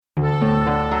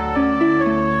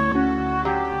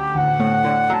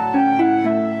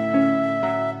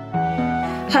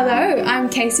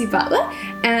Casey Butler,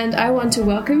 and I want to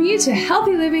welcome you to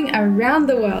Healthy Living Around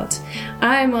the World.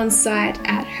 I'm on site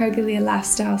at Hergalia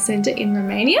Lifestyle Center in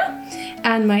Romania,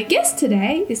 and my guest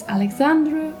today is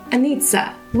Alexandru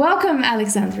Anița. Welcome,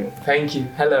 Alexandru. Thank you.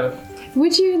 Hello.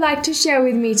 Would you like to share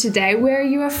with me today where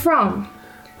you are from?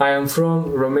 I am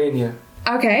from Romania.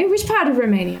 Okay, which part of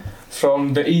Romania?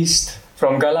 From the east,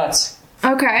 from Galați.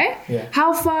 Okay. Yeah.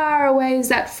 How far away is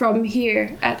that from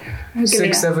here at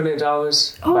Hergalia? 6, 7, 8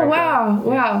 hours. Oh, by wow. car. Yeah.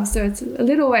 Wow. So it's a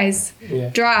little ways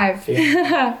drive.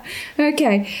 Yeah.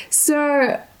 Okay.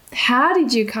 So how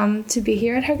did you come to be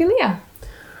here at Hergalia?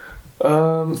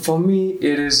 For me,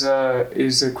 it is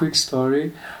a quick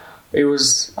story. I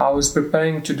was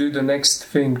preparing to do the next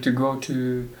thing, to go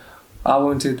to... I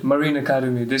wanted Marine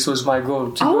Academy. This was my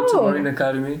goal, to go to Marine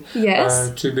Academy,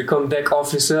 Yes. to become deck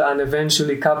officer and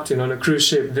eventually captain on a cruise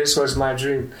ship. This was my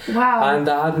dream. Wow. And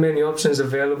I had many options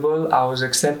available. I was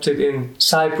accepted in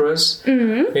Cyprus,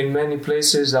 in many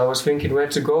places. I was thinking where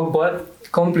to go,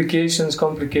 but complications,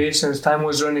 time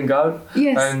was running out.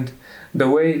 Yes. And the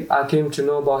way I came to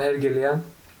know about Hergalia,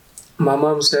 my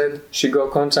mom said she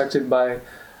got contacted by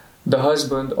the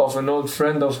husband of an old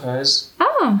friend of hers,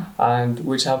 and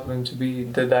which happened to be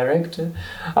the director,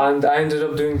 and I ended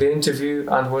up doing the interview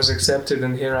and was accepted,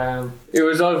 and here I am. It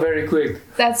was all very quick.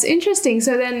 That's interesting.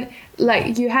 So then,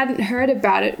 like, you hadn't heard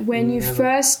about it when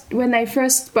when they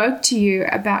first spoke to you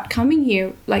about coming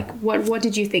here. Like, what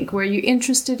did you think? Were you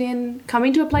interested in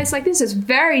coming to a place like this? It's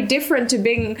very different to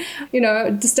being,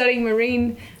 studying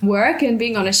marine work and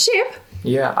being on a ship.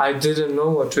 Yeah, I didn't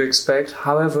know what to expect.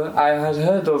 However, I had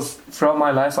throughout my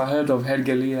life, I heard of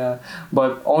Hergalia,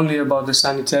 but only about the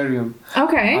sanitarium.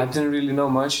 Okay. I didn't really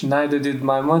know much, neither did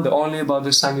my mother, only about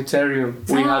the sanitarium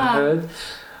we had heard.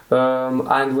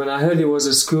 And when I heard it was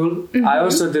a school, I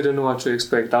also didn't know what to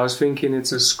expect. I was thinking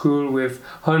it's a school with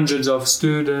hundreds of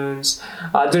students.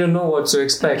 I didn't know what to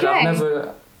expect. Okay. I've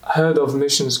never heard of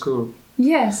mission school.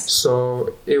 Yes.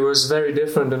 So it was very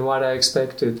different than what I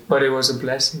expected, but it was a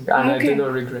blessing, and I did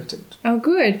not regret it. Oh,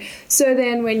 good. So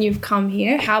then when you've come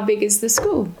here, how big is the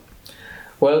school?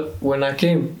 Well, when I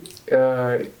came,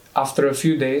 after a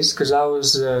few days, because I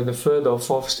was the third or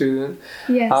fourth student,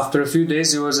 after a few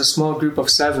days it was a small group of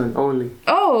 7 only.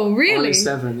 Oh, really? Only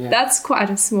 7, yeah. That's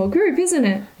quite a small group, isn't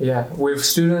it? Yeah, with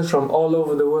students from all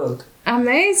over the world.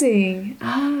 Amazing.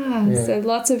 So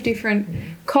lots of different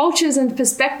cultures and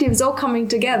perspectives all coming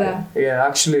together. Yeah,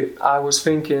 actually, I was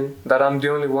thinking that I'm the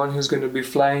only one who's going to be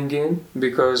flying in,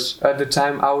 because at the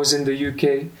time I was in the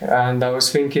UK and I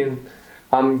was thinking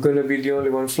I'm going to be the only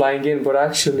one flying in, but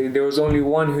actually there was only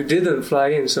one who didn't fly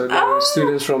in. So there were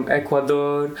students from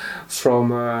Ecuador,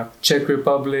 from Czech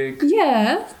Republic,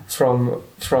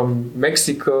 from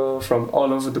Mexico, from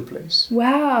all over the place.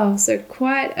 Wow, so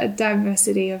quite a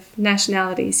diversity of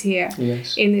nationalities here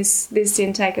in this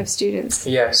intake of students.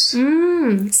 Yes.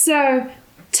 So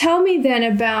tell me then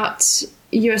about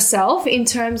yourself in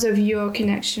terms of your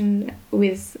connection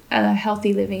with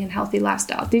healthy living and healthy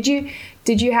lifestyle. Did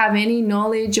you have any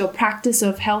knowledge or practice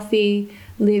of healthy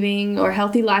living or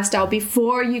healthy lifestyle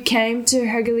before you came to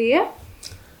Hergalia?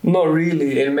 Not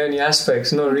really, in many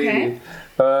aspects, not really.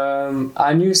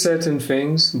 I knew certain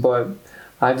things, but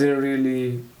I didn't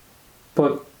really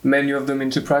put many of them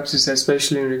into practice,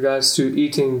 especially in regards to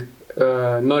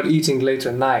not eating late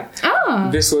at night.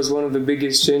 This was one of the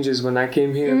biggest changes when I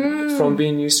came here, from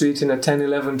being used to eating at 10,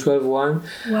 11, 12, 1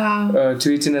 to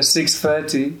eating at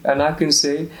 6:30, and I can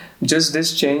say just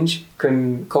this change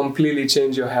can completely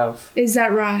change your health. Is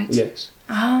that right? Yes.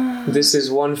 This is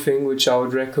one thing which I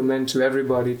would recommend to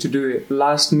everybody to do it.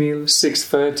 Last meal,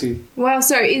 6:30. Wow,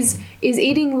 so is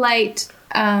eating late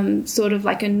sort of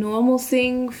like a normal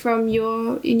thing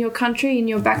in your country, in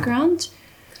your background?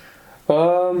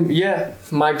 Yeah,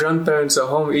 my grandparents at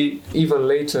home eat even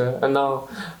later, and now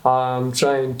I'm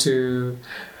trying to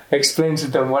explain to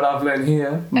them what I've learned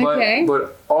here.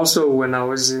 But also when I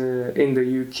was in the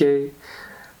UK,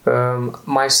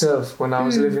 myself, when I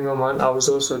was living in Oman, I was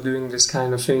also doing this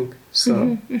kind of thing.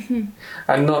 So,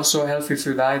 and not so healthy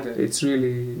food either. It's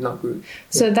really not good.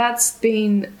 So that's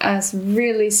been a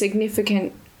really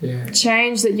significant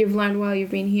change that you've learned while you've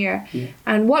been here.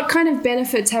 And what kind of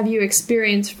benefits have you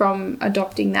experienced from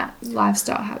adopting that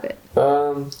lifestyle habit?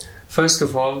 First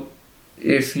of all,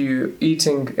 if you're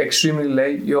eating extremely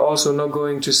late, you're also not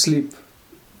going to sleep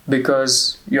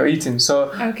because you're eating.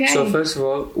 So Okay. first of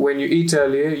all, when you eat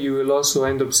earlier, you will also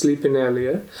end up sleeping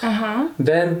earlier.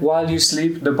 Then while you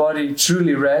sleep, the body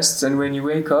truly rests, and when you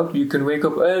wake up, you can wake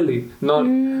up early, not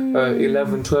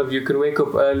 11, 12. You can wake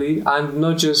up early, and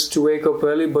not just to wake up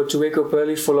early, but to wake up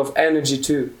early full of energy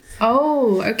too.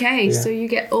 Oh, okay. Yeah. So you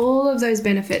get all of those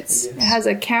benefits. Yes. It has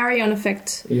a carry-on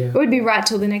effect. Yeah. It would be right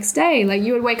till the next day. Like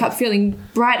you would wake up feeling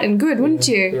bright and good, wouldn't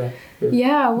you?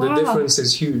 Yeah, wow. The difference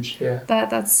is huge. Yeah.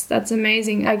 That's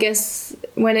amazing. I guess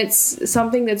when it's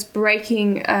something that's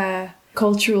breaking a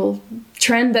cultural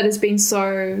trend that has been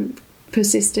so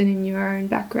persistent in your own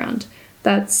background,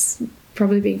 that's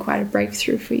probably been quite a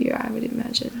breakthrough for you, I would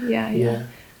imagine. Yeah.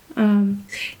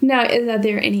 Now, are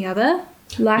there any other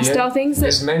lifestyle things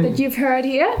that you've heard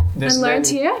here and learned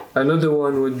here? Another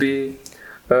one would be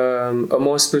a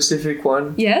more specific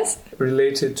one. Yes.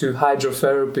 Related to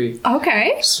hydrotherapy.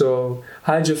 Okay. So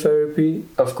hydrotherapy,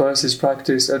 of course, is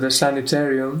practiced at the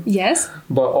sanitarium. Yes.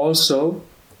 But also,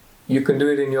 you can do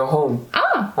it in your home.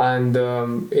 And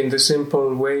in the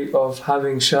simple way of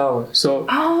having shower. So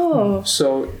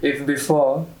if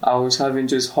before I was having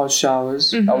just hot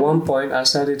showers, at one point I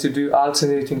started to do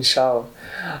alternating shower.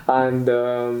 And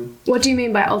what do you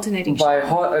mean by alternating shower? By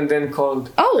hot and then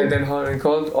cold. And then hot and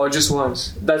cold, or just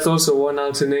once. That's also one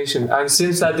alternation. And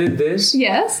since I did this,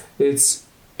 yes, it's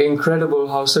incredible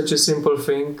how such a simple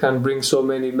thing can bring so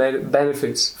many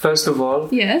benefits. First of all,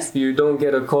 yes, you don't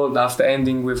get a cold after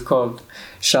ending with cold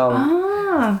shower.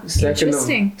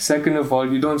 Interesting. Second of all,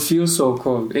 you don't feel so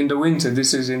cold. In the winter,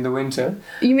 this is in the winter.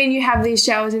 You mean you have these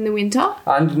showers in the winter?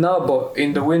 And now, but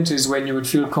in the winter is when you would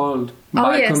feel cold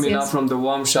by coming out from the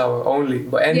warm shower only.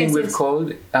 But ending with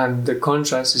cold, and the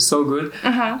contrast is so good.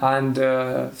 And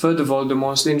third of all, the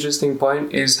most interesting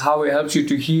point is how it helps you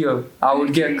to heal. I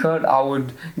would get cut, I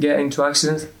would get into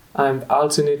accidents, and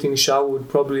alternating shower would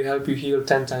probably help you heal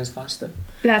 10 times faster.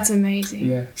 That's amazing.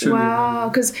 Yeah. Wow.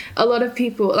 Because a lot of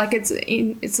people, like it's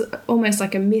almost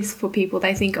like a myth for people.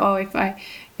 They think, oh, if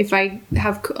I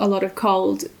have a lot of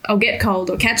cold, I'll get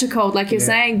cold or catch a cold, like you're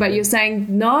saying. But you're saying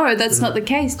no, that's not the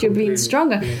case. You're being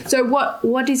stronger. Yeah. So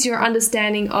what is your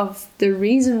understanding of the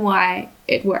reason why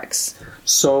it works?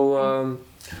 So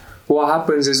what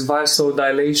happens is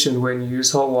vasodilation. When you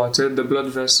use hot water, the blood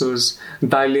vessels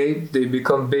dilate, they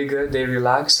become bigger, they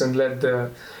relax, and let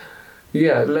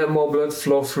more blood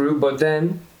flow through. But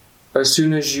then, as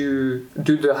soon as you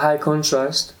do the high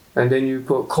contrast, and then you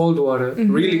put cold water,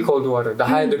 really cold water, the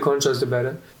higher the contrast, the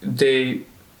better.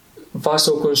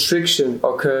 Vasoconstriction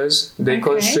occurs, they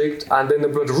constrict, and then the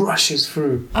blood rushes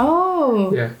through.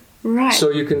 Oh. Yeah. Right. So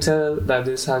you can tell that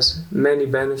this has many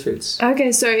benefits.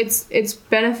 Okay, so its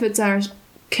benefits are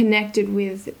connected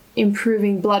with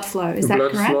improving blood flow. Is that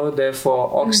correct? Blood flow,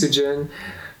 therefore oxygen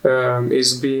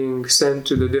is being sent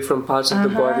to the different parts of the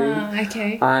body.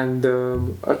 Okay. And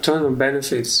a ton of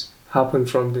benefits happen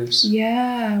from this.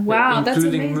 Yeah. Wow.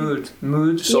 Including that's amazing.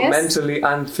 mood, so mentally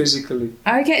and physically.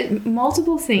 Okay,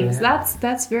 multiple things. Yeah.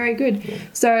 That's very good. Yeah.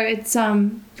 So it's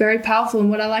very powerful, and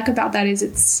what I like about that is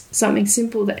it's something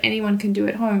simple that anyone can do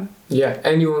at home. Yeah,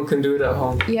 anyone can do it at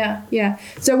home. Yeah.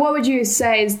 So what would you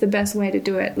say is the best way to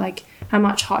do it? Like how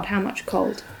much hot, how much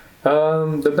cold?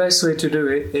 The best way to do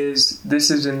it is, this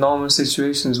is in normal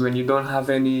situations when you don't have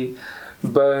any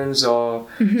burns or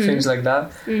things like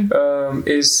that,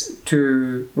 is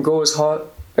to go as hot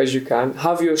as you can,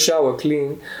 have your shower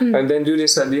clean, and then do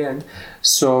this at the end.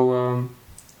 So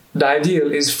the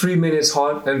ideal is 3 minutes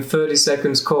hot and 30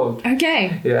 seconds cold.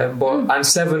 Okay. Yeah, but and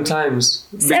 7 times.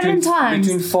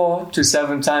 Between 4 to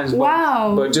 7 times.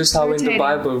 Wow. But just how in the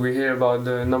Bible we hear about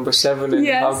the number 7 and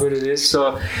how good it is.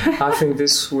 So I think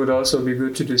this would also be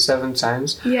good to do 7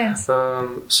 times. Yes.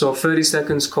 So 30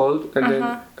 seconds cold,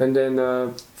 and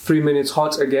then 3 minutes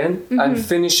hot again, and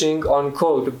finishing on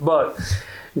cold. But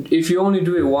if you only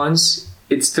do it once,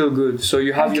 it's still good. So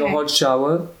you have your hot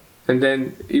shower, and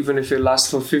then even if it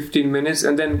lasts for 15 minutes,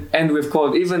 and then end with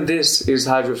cold. Even this is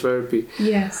hydrotherapy.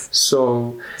 Yes.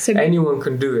 So anyone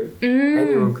can do it.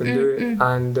 Anyone can do it.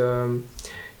 And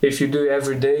if you do it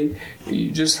every day,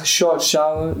 you just short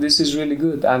shower. This is really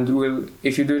good. And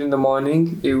if you do it in the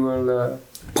morning, it will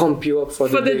pump you up for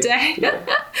the day. Yeah.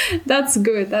 That's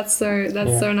good. That's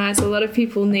so nice. A lot of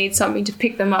people need something to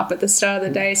pick them up at the start of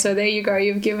the day. So there you go.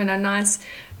 You've given a nice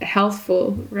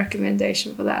healthful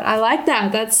recommendation for that. I like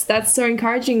that. That's so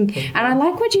encouraging. And I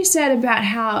like what you said about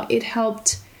how it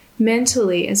helped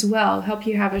mentally as well, help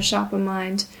you have a sharper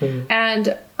mind.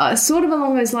 And sort of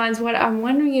along those lines, what I'm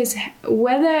wondering is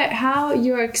how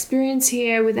your experience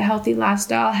here with a healthy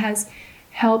lifestyle has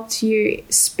helped you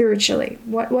spiritually.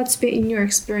 What's been your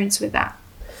experience with that?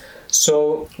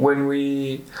 So when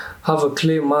we have a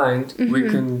clear mind, we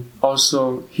can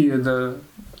also hear the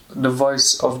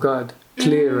voice of God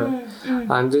clearer.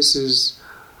 And this is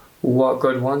what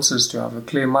God wants us to have, a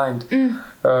clear mind.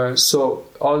 So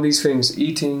all these things,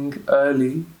 eating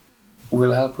early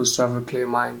will help us to have a clear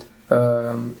mind.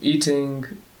 Eating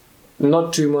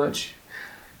not too much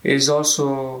is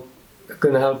also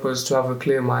going to help us to have a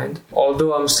clear mind.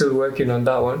 Although I'm still working on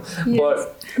that one. Yes.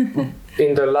 But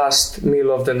in the last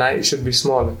meal of the night, it should be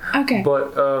smaller. Okay.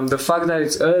 But the fact that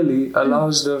it's early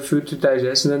allows the food to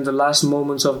digest, and then the last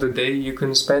moments of the day you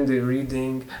can spend it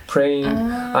reading, praying,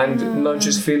 and not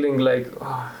just feeling like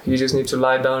you just need to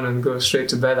lie down and go straight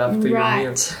to bed after your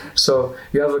meal. So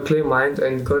you have a clear mind,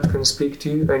 and God can speak to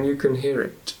you, and you can hear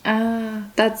it.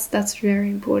 That's very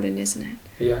important, isn't it?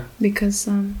 Yeah. Because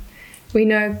we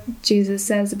know Jesus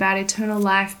says about eternal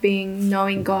life being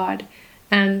knowing God.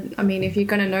 And I mean, if you're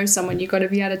going to know someone, you've got to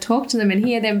be able to talk to them and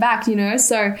hear them back, you know.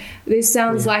 So this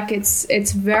sounds like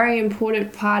it's very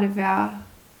important part of our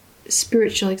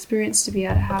spiritual experience to be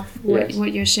able to have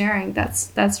what you're sharing.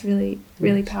 That's really,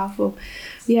 really powerful.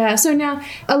 Yeah. So now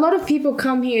a lot of people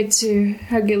come here to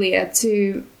Hagiliya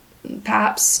to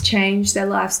perhaps change their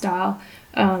lifestyle,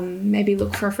 maybe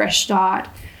look for a fresh start.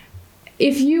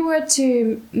 If you were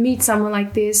to meet someone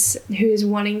like this who is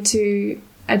wanting to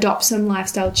adopt some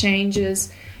lifestyle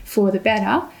changes for the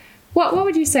better, what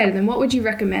would you say to them? What would you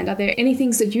recommend? Are there any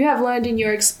things that you have learned in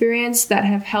your experience that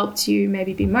have helped you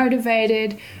maybe be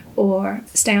motivated or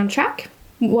stay on track?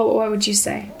 What would you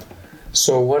say?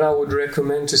 So what I would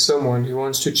recommend to someone who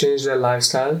wants to change their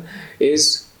lifestyle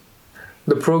is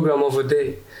the program of a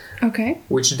day. Okay.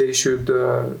 Which they should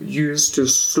use to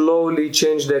slowly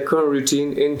change their current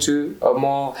routine into a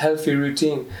more healthy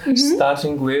routine,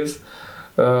 starting with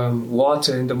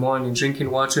water in the morning, drinking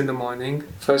water in the morning,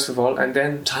 first of all, and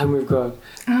then time with God.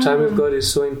 Time with God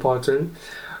is so important,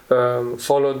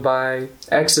 followed by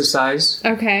exercise.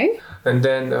 Okay. And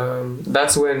then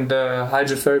that's when the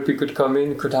hydrotherapy could come in.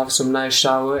 You could have some nice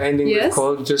shower, ending with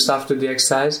cold just after the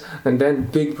exercise, and then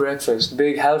big breakfast,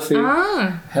 big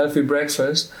healthy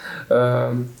breakfast.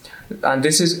 And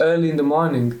this is early in the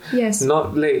morning,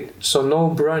 not late. So no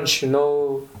brunch,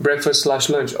 no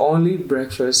breakfast/lunch, only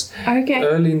breakfast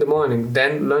early in the morning.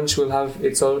 Then lunch will have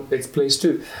its place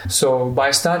too. So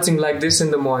by starting like this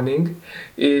in the morning,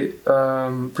 it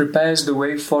prepares the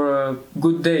way for a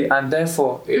good day. And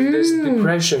therefore, if there's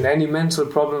depression, any mental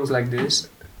problems like this,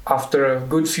 after a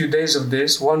good few days of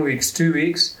this, 1 week, 2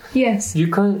 weeks, you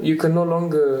can no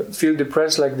longer feel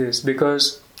depressed like this,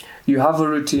 because you have a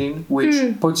routine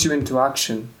which puts you into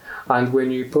action. And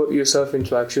when you put yourself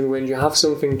into action, when you have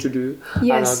something to do,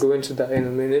 and I'll go into that in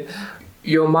a minute,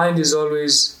 your mind is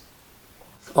always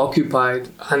occupied,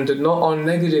 and not on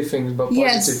negative things but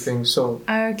positive things. So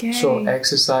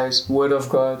exercise, word of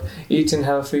God, eating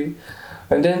healthy,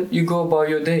 and then you go about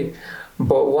your day.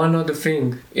 But one other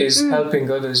thing is helping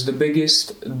others. The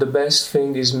best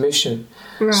thing is mission.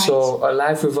 Right. So a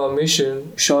life without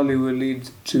mission surely will lead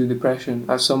to depression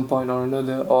at some point or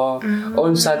another, or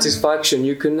unsatisfaction.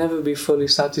 You can never be fully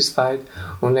satisfied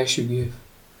unless you give.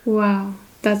 Wow,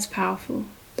 that's powerful.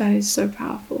 That is so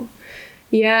powerful.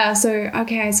 Yeah, so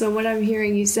what I'm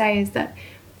hearing you say is that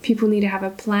people need to have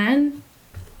a plan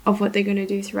of what they're going to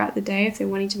do throughout the day if they're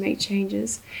wanting to make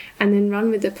changes, and then run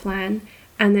with the plan,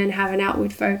 and then have an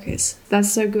outward focus.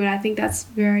 That's so good. I think that's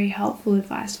very helpful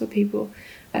advice for people,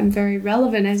 and very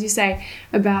relevant, as you say,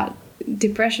 about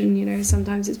depression. You know,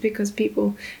 sometimes it's because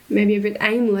people may be a bit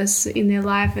aimless in their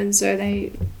life, and so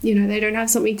they don't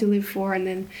have something to live for, and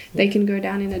then they can go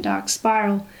down in a dark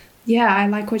spiral. Yeah, I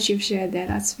like what you've shared there.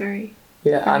 That's very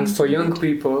and for young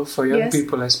people,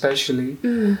 especially,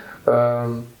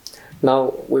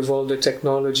 now with all the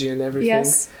technology and everything,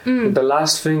 the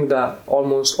last thing that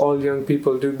almost all young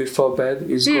people do before bed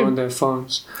is go on their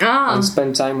phones and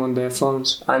spend time on their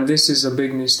phones. And this is a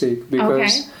big mistake,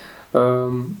 because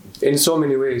in so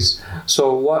many ways.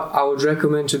 So what I would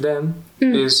recommend to them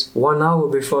is 1 hour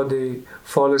before they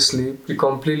fall asleep, you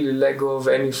completely let go of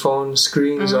any phone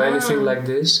screens or anything like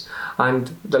this,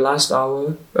 and the last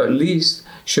hour at least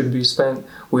should be spent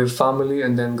with family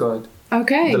and then God.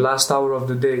 The last hour of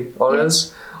the day, or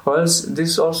else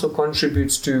this also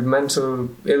contributes to mental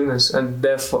illness and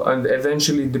therefore and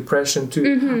eventually depression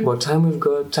too. But time with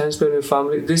God, time spent with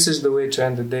family, this is the way to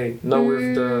end the day, not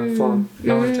with the phone,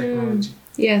 not with technology.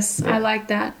 Yes, I like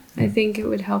that. I think it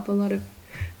would help a lot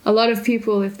of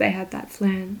people if they had that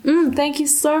plan. Thank you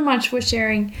so much for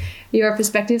sharing your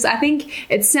perspectives. I think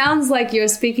it sounds like you're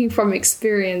speaking from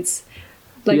experience,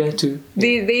 like Yeah, too.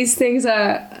 these things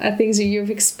are things that you've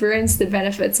experienced the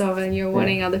benefits of, and you're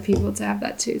wanting other people to have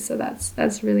that too. So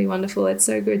that's really wonderful. It's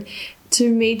so good to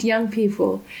meet young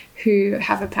people who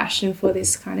have a passion for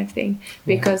this kind of thing,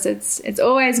 because it's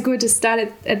always good to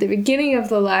start at the beginning of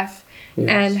the life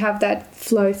and have that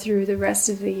flow through the rest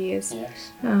of the years.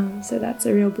 Yes. So that's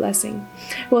a real blessing.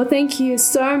 Well, thank you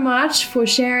so much for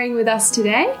sharing with us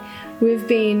today. We've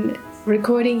been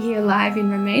recording here live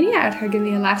in Romania at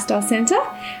Hergalia Lifestyle Center.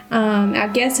 Our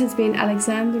guest has been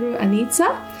Alexandru Anița,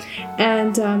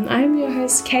 and I'm your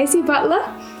host, Casey Butler.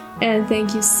 And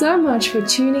thank you so much for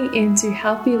tuning in to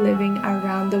Healthy Living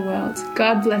Around the World.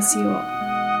 God bless you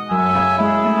all.